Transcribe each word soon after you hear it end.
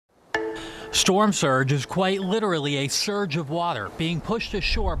Storm surge is quite literally a surge of water being pushed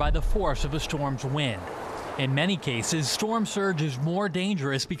ashore by the force of a storm's wind. In many cases, storm surge is more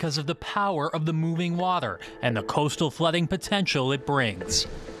dangerous because of the power of the moving water and the coastal flooding potential it brings.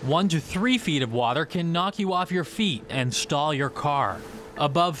 1 to 3 feet of water can knock you off your feet and stall your car.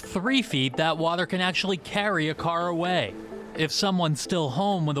 Above 3 feet, that water can actually carry a car away. If someone's still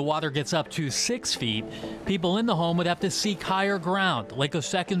home when the water gets up to 6 feet, people in the home would have to seek higher ground, like a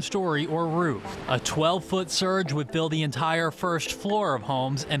second story or roof. A 12-foot surge would fill the entire first floor of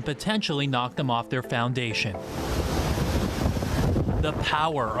homes and potentially knock them off their foundation. The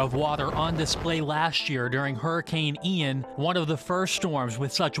power of water on display last year during Hurricane Ian, one of the first storms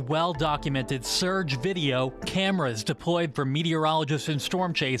with such well-documented surge video, cameras deployed for meteorologists and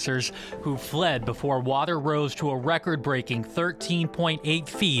storm chasers who fled before water rose to a record-breaking 13.8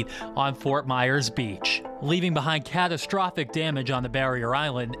 feet on Fort Myers Beach, leaving behind catastrophic damage on the Barrier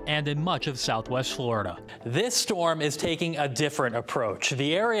Island and in much of southwest Florida. This storm is taking a different approach.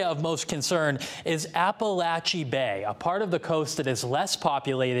 The area of most concern is Appalachia Bay, a part of the coast that is less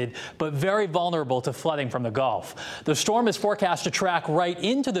populated but very vulnerable to flooding from the Gulf. The storm is forecast to track right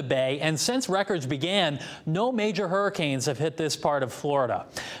into the bay, and since records began, no major hurricanes have hit this part of Florida.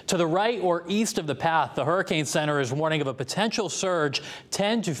 To the right or east of the path, the Hurricane Center is warning of a potential surge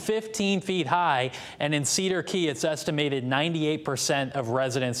 10 to 15 feet high, and in Cedar Key, it's estimated 98% of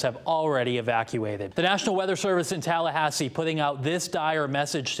residents have already evacuated. The National Weather Service in Tallahassee putting out this dire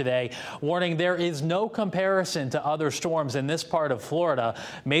message today, warning there is no comparison to other storms in this part of Florida.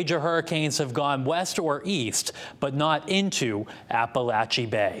 Major hurricanes have gone west or east, but not into Appalachia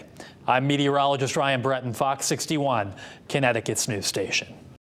Bay. I'm meteorologist Ryan Breton, Fox 61, Connecticut's news station.